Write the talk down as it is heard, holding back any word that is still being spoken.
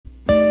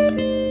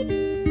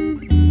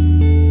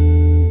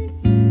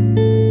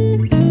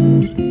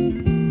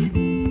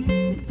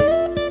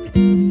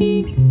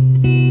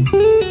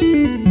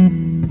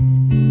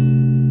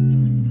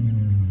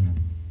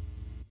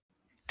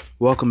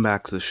Welcome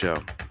back to the show.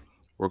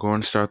 We're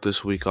going to start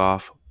this week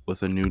off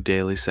with a new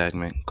daily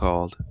segment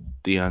called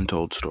The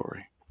Untold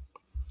Story.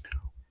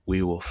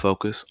 We will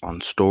focus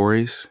on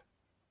stories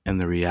and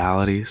the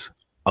realities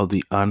of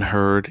the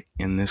unheard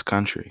in this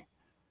country.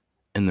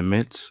 In the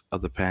midst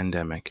of the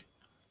pandemic,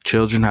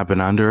 children have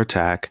been under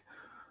attack,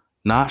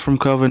 not from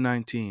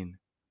COVID-19,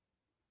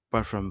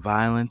 but from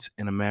violence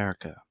in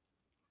America.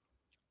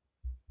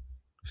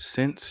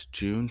 Since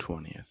June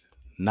 20th,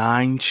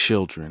 9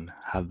 children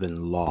have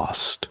been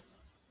lost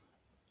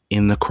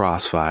in the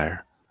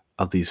crossfire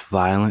of these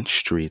violent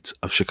streets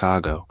of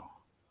Chicago.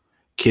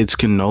 Kids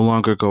can no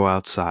longer go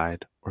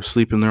outside or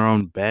sleep in their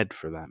own bed,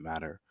 for that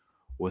matter,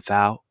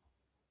 without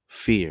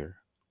fear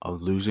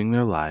of losing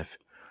their life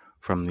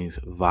from these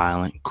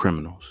violent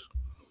criminals.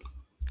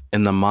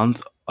 In the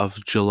month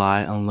of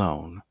July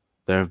alone,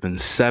 there have been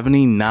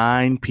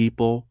 79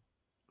 people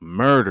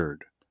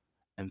murdered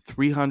and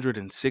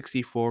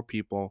 364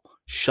 people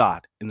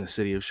shot in the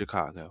city of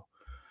Chicago.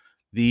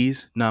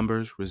 These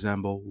numbers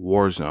resemble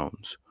war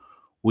zones.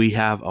 We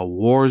have a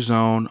war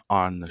zone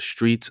on the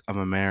streets of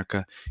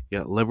America,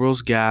 yet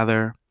liberals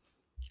gather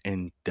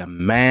and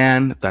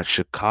demand that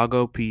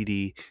Chicago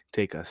PD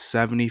take a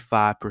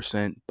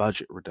 75%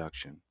 budget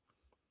reduction.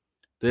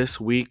 This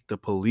week, the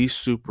police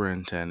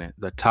superintendent,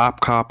 the top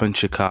cop in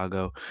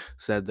Chicago,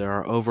 said there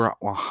are over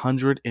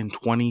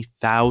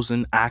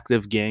 120,000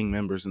 active gang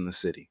members in the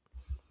city.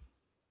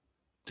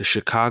 The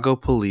Chicago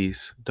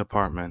Police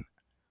Department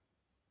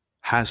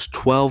has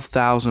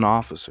 12,000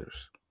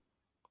 officers.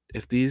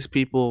 If these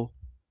people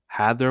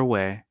had their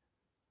way,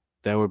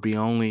 there would be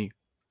only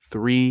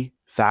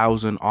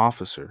 3,000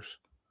 officers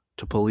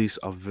to police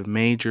a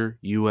major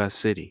U.S.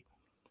 city.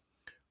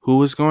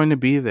 Who is going to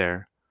be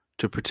there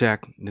to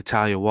protect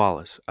Natalia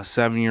Wallace, a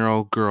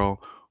 7-year-old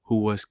girl who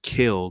was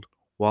killed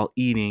while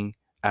eating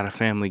at a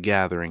family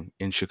gathering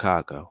in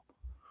Chicago?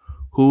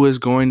 Who is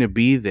going to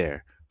be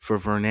there for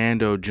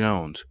Fernando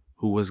Jones,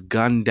 who was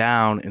gunned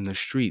down in the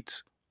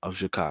streets of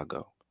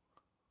Chicago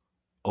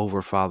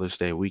over Father's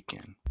Day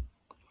weekend?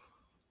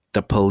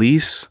 The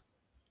police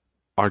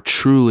are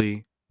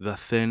truly the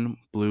thin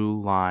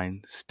blue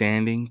line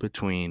standing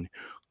between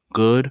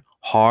good,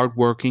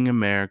 hardworking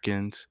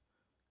Americans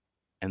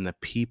and the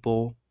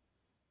people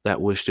that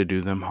wish to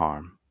do them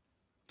harm.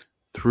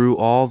 Through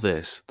all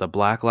this, the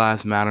Black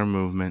Lives Matter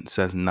movement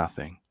says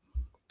nothing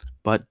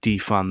but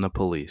defund the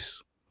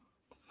police.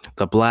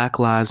 The Black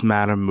Lives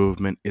Matter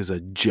movement is a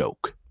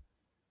joke.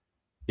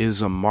 It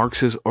is a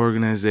Marxist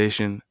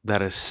organization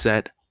that is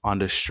set on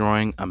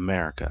destroying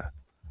America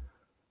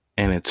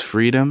and its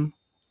freedom,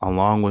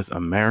 along with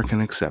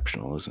American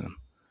exceptionalism.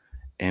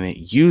 And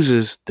it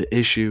uses the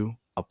issue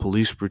of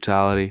police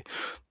brutality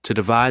to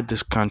divide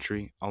this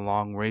country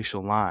along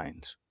racial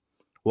lines,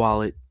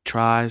 while it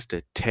tries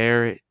to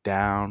tear it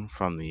down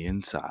from the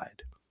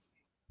inside.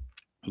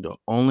 The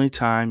only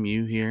time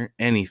you hear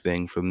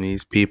anything from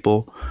these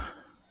people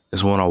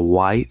is when a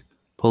white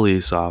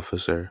police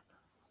officer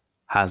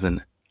has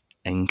an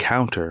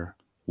encounter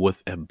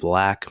with a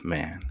black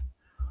man.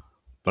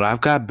 But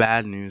I've got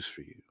bad news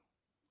for you.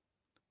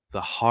 The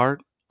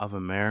heart of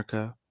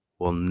America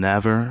will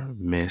never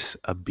miss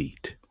a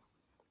beat.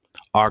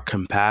 Our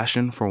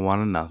compassion for one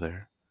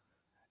another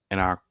and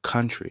our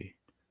country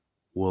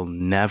will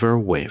never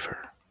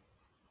waver.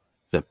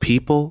 The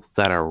people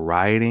that are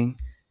rioting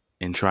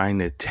and trying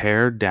to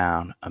tear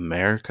down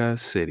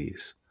America's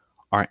cities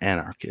are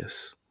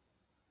anarchists.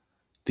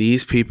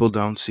 These people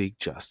don't seek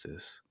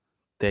justice.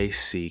 They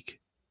seek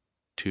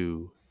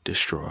to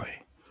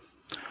destroy.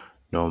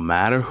 No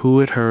matter who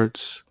it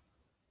hurts,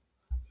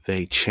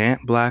 they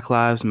chant Black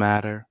Lives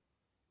Matter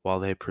while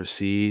they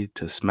proceed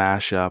to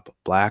smash up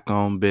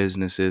black-owned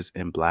businesses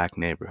in black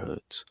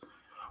neighborhoods.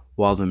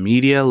 While the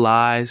media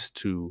lies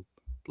to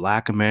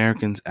black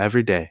Americans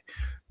every day,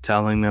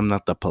 telling them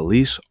that the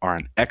police are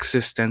an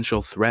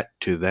existential threat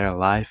to their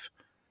life,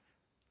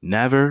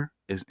 never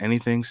is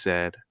anything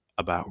said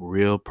about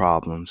real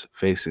problems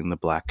facing the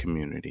black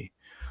community,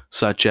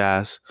 such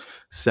as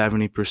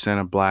 70%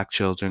 of black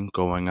children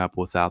growing up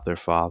without their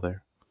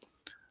father,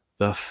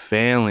 the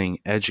failing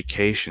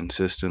education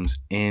systems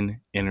in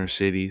inner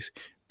cities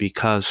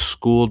because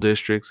school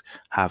districts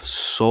have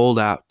sold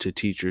out to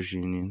teachers'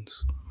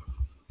 unions.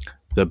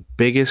 The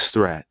biggest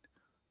threat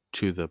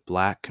to the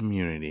black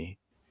community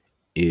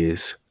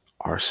is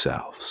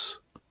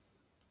ourselves.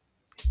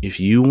 If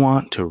you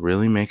want to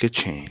really make a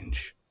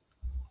change,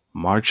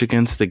 march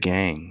against the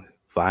gang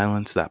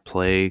violence that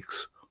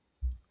plagues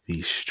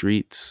these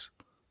streets.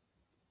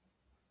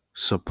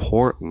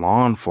 Support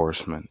law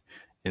enforcement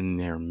in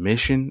their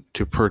mission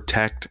to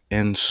protect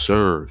and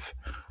serve.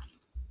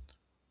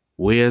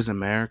 We as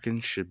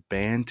Americans should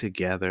band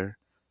together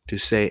to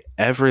say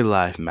every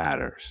life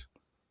matters.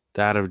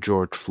 That of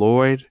George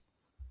Floyd,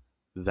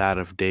 that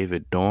of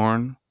David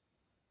Dorn,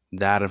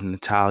 that of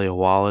Natalia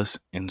Wallace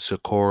and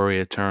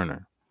Socorria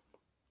Turner.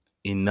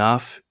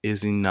 Enough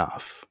is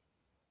enough.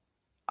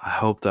 I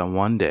hope that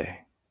one day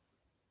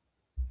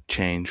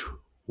change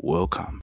will come.